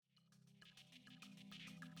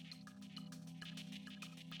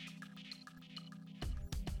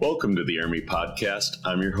Welcome to the IRMI podcast.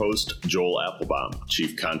 I'm your host, Joel Applebaum,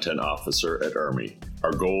 Chief Content Officer at IRMI.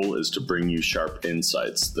 Our goal is to bring you sharp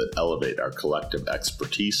insights that elevate our collective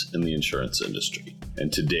expertise in the insurance industry.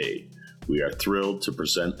 And today, we are thrilled to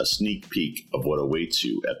present a sneak peek of what awaits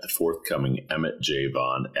you at the forthcoming Emmett J.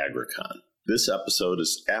 Vaughn AgriCon. This episode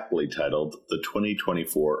is aptly titled the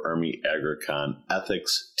 2024 IRMI AgriCon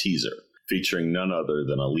Ethics Teaser, featuring none other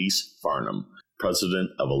than Elise Farnham, President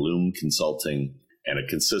of Illume Consulting and a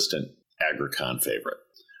consistent AgriCon favorite.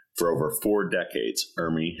 For over 4 decades,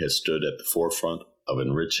 IRMI has stood at the forefront of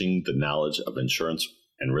enriching the knowledge of insurance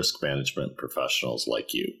and risk management professionals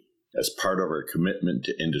like you. As part of our commitment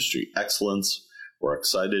to industry excellence, we're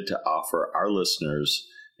excited to offer our listeners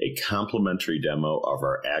a complimentary demo of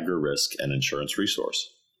our Agri-Risk and Insurance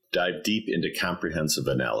resource. Dive deep into comprehensive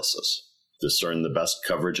analysis, discern the best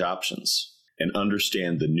coverage options, and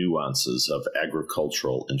understand the nuances of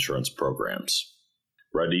agricultural insurance programs.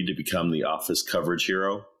 Ready to become the office coverage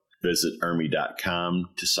hero? Visit IRMI.com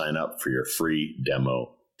to sign up for your free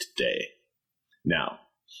demo today. Now,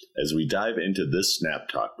 as we dive into this Snap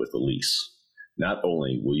Talk with Elise, not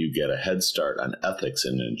only will you get a head start on ethics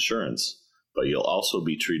in insurance, but you'll also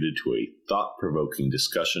be treated to a thought-provoking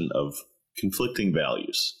discussion of conflicting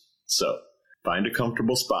values. So, find a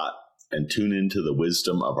comfortable spot and tune into the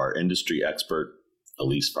wisdom of our industry expert,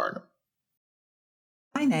 Elise Farnham.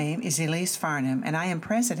 My name is Elise Farnham, and I am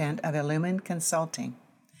president of Illume Consulting.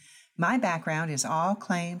 My background is all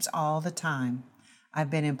claims all the time.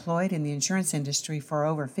 I've been employed in the insurance industry for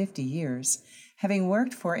over 50 years, having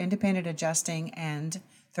worked for independent adjusting and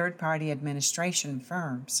third-party administration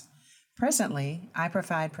firms. Presently, I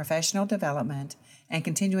provide professional development and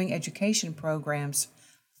continuing education programs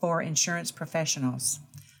for insurance professionals.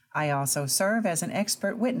 I also serve as an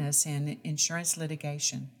expert witness in insurance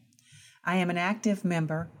litigation. I am an active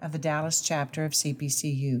member of the Dallas chapter of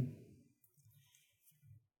CPCU.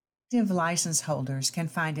 Active license holders can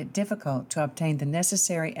find it difficult to obtain the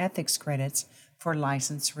necessary ethics credits for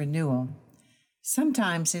license renewal.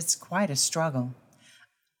 Sometimes it's quite a struggle.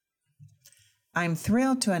 I'm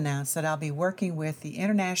thrilled to announce that I'll be working with the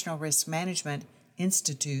International Risk Management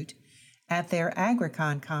Institute at their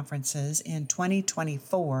AgriCon conferences in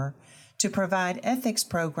 2024 to provide ethics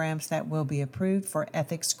programs that will be approved for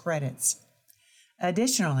ethics credits.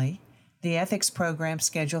 Additionally, the ethics program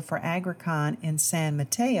scheduled for AgriCon in San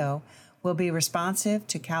Mateo will be responsive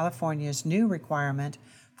to California's new requirement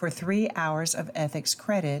for 3 hours of ethics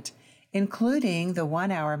credit, including the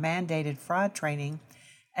 1-hour mandated fraud training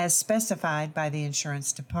as specified by the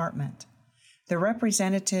insurance department. The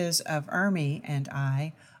representatives of IRMI and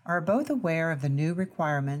I are both aware of the new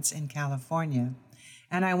requirements in California,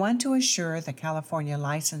 and I want to assure the California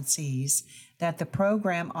licensees that the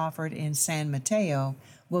program offered in San Mateo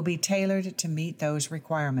will be tailored to meet those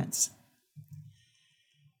requirements.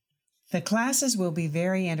 The classes will be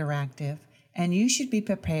very interactive, and you should be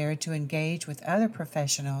prepared to engage with other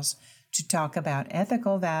professionals to talk about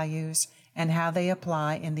ethical values and how they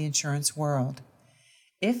apply in the insurance world.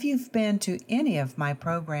 If you've been to any of my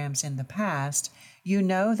programs in the past, you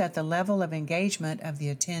know that the level of engagement of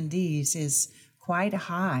the attendees is quite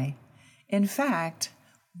high. In fact,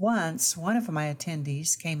 once one of my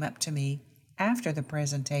attendees came up to me after the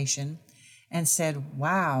presentation and said,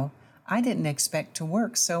 "Wow, I didn't expect to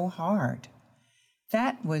work so hard."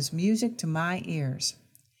 That was music to my ears.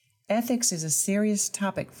 Ethics is a serious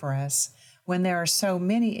topic for us when there are so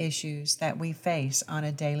many issues that we face on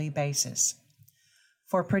a daily basis.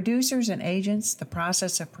 For producers and agents, the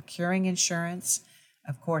process of procuring insurance,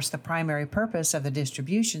 of course the primary purpose of the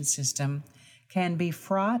distribution system, can be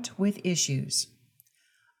fraught with issues.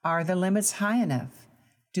 Are the limits high enough?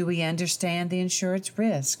 Do we understand the insured's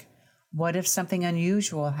risk? What if something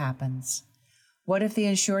unusual happens? What if the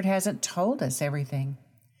insured hasn't told us everything?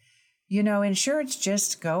 You know, insureds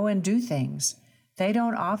just go and do things. They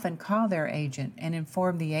don't often call their agent and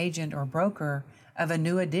inform the agent or broker of a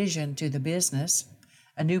new addition to the business,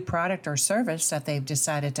 a new product or service that they've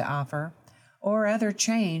decided to offer, or other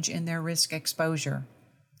change in their risk exposure.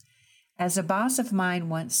 As a boss of mine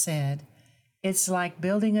once said, it's like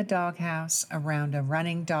building a doghouse around a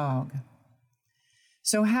running dog.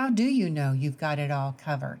 So how do you know you've got it all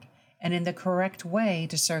covered and in the correct way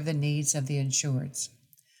to serve the needs of the insureds?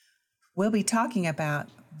 We'll be talking about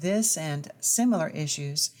this and similar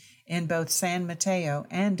issues in both San Mateo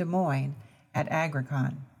and Des Moines at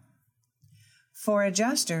AgriCon. For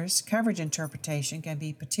adjusters, coverage interpretation can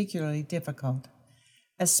be particularly difficult,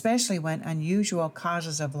 especially when unusual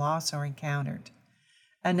causes of loss are encountered.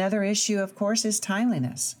 Another issue, of course, is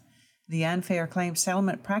timeliness. The Unfair Claims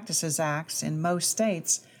Settlement Practices Acts in most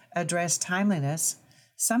states address timeliness,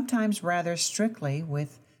 sometimes rather strictly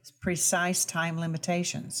with precise time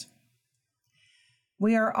limitations.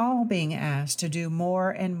 We are all being asked to do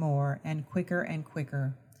more and more and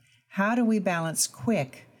quicker. How do we balance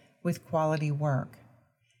quick with quality work?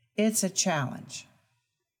 It's a challenge.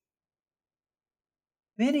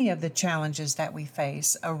 Many of the challenges that we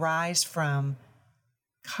face arise from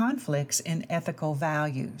conflicts in ethical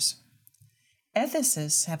values.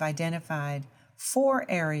 Ethicists have identified 4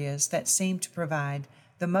 areas that seem to provide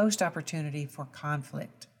the most opportunity for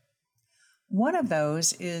conflict. One of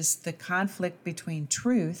those is the conflict between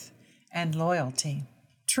truth and loyalty.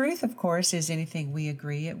 Truth, of course, is anything we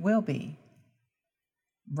agree it will be.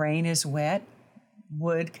 Rain is wet,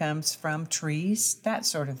 wood comes from trees, that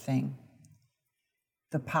sort of thing.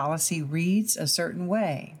 The policy reads a certain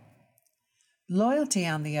way. Loyalty,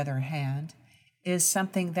 on the other hand, is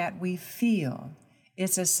something that we feel.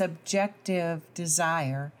 It's a subjective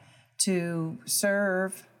desire to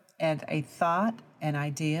serve a thought, an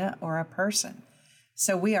idea, or a person.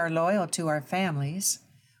 So we are loyal to our families.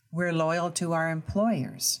 We're loyal to our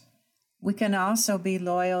employers. We can also be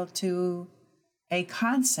loyal to a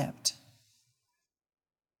concept.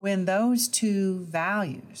 When those 2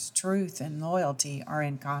 values, truth and loyalty, are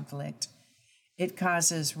in conflict, it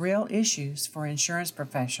causes real issues for insurance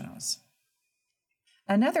professionals.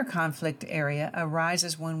 Another conflict area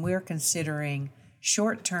arises when we're considering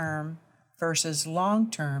short-term versus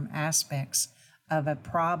long-term aspects of a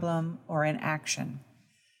problem or an action.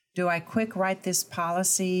 Do I quick write this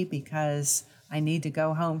policy because I need to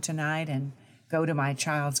go home tonight and go to my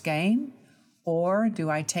child's game? Or do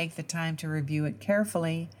I take the time to review it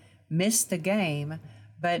carefully, miss the game,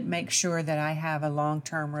 but make sure that I have a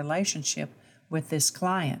long-term relationship with this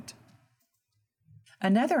client?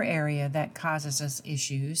 Another area that causes us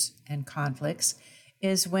issues and conflicts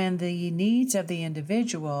is when the needs of the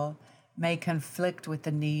individual may conflict with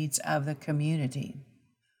the needs of the community.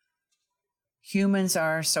 Humans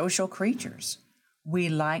are social creatures. We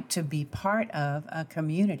like to be part of a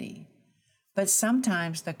community, but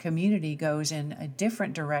sometimes the community goes in a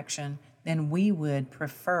different direction than we would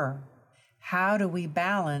prefer. How do we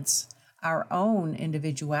balance our own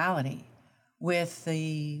individuality with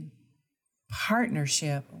the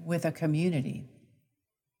partnership with a community?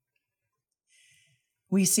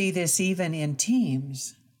 We see this even in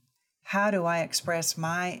teams. How do I express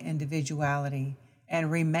my individuality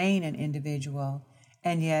and remain an individual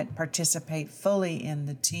and yet participate fully in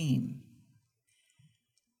the team?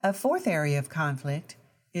 A 4th area of conflict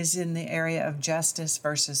is in the area of justice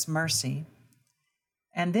versus mercy,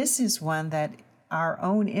 and this is one that our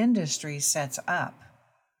own industry sets up.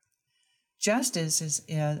 Justice is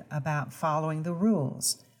about following the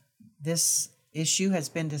rules. This issue has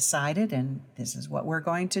been decided, and this is what we're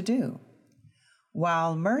going to do.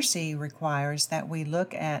 While mercy requires that we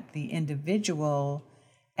look at the individual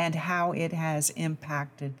and how it has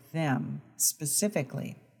impacted them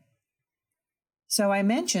specifically. So I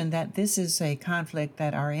mentioned that this is a conflict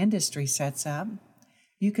that our industry sets up.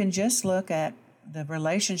 You can just look at the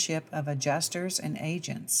relationship of adjusters and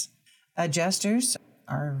agents. Adjusters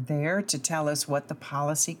are there to tell us what the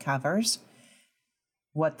policy covers,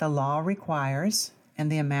 what the law requires,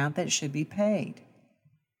 and the amount that should be paid.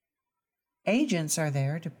 Agents are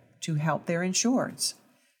there to help their insureds,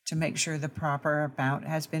 to make sure the proper amount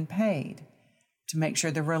has been paid, to make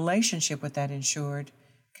sure the relationship with that insured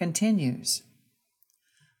continues.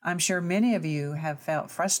 I'm sure many of you have felt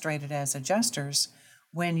frustrated as adjusters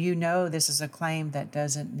when you know this is a claim that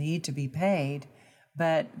doesn't need to be paid,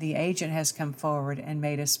 but the agent has come forward and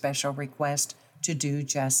made a special request to do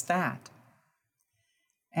just that.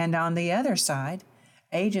 And on the other side,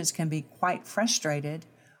 agents can be quite frustrated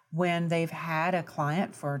when they've had a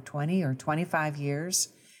client for 20 or 25 years,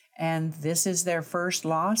 and this is their first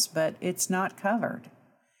loss, but it's not covered.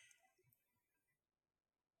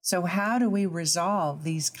 So how do we resolve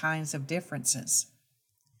these kinds of differences?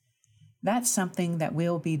 That's something that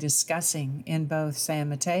we'll be discussing in both San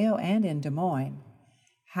Mateo and in Des Moines.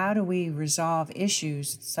 How do we resolve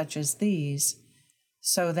issues such as these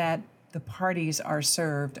so that the parties are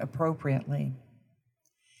served appropriately?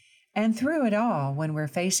 And through it all, when we're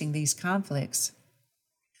facing these conflicts,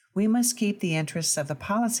 we must keep the interests of the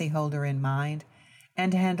policyholder in mind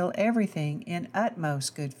and handle everything in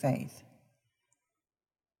utmost good faith.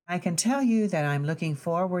 I can tell you that I'm looking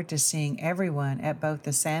forward to seeing everyone at both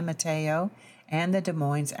the San Mateo and the Des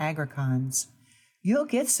Moines AgriCons. You'll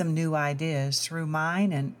get some new ideas through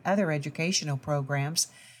mine and other educational programs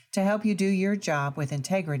to help you do your job with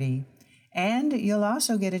integrity, and you'll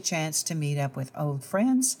also get a chance to meet up with old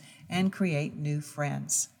friends and create new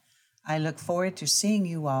friends. I look forward to seeing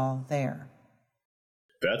you all there.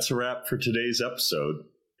 That's a wrap for today's episode.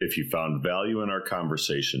 If you found value in our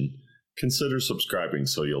conversation, consider subscribing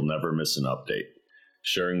so you'll never miss an update.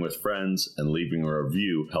 Sharing with friends and leaving a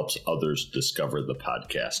review helps others discover the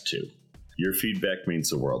podcast too. Your feedback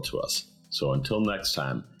means the world to us. So until next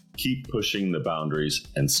time, keep pushing the boundaries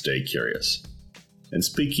and stay curious. And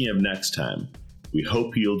speaking of next time, we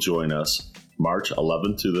hope you'll join us March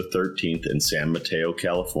 11th through the 13th in San Mateo,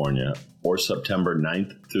 California, or September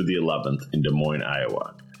 9th through the 11th in Des Moines,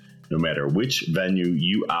 Iowa. No matter which venue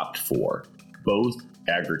you opt for, both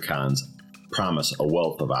AgriCons promise a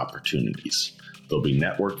wealth of opportunities. There'll be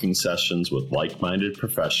networking sessions with like-minded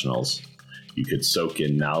professionals. You could soak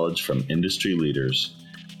in knowledge from industry leaders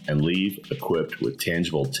and leave equipped with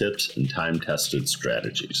tangible tips and time-tested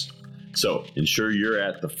strategies. So ensure you're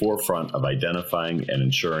at the forefront of identifying and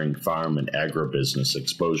ensuring farm and agribusiness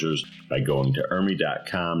exposures by going to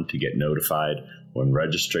IRMI.com to get notified when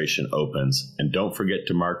registration opens. And don't forget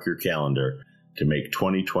to mark your calendar to make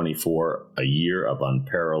 2024 a year of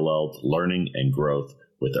unparalleled learning and growth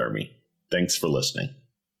with IRMI. Thanks for listening.